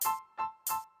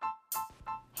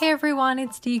Hey everyone,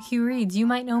 it's DQ Reads. You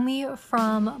might know me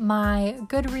from my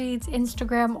Goodreads,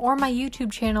 Instagram, or my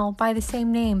YouTube channel by the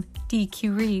same name,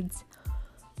 DQ Reads.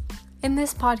 In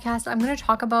this podcast, I'm going to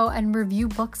talk about and review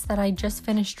books that I just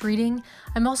finished reading.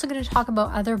 I'm also going to talk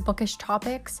about other bookish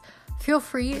topics. Feel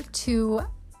free to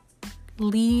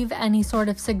leave any sort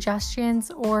of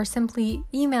suggestions or simply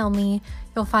email me.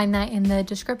 You'll find that in the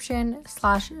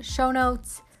description/show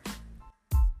notes.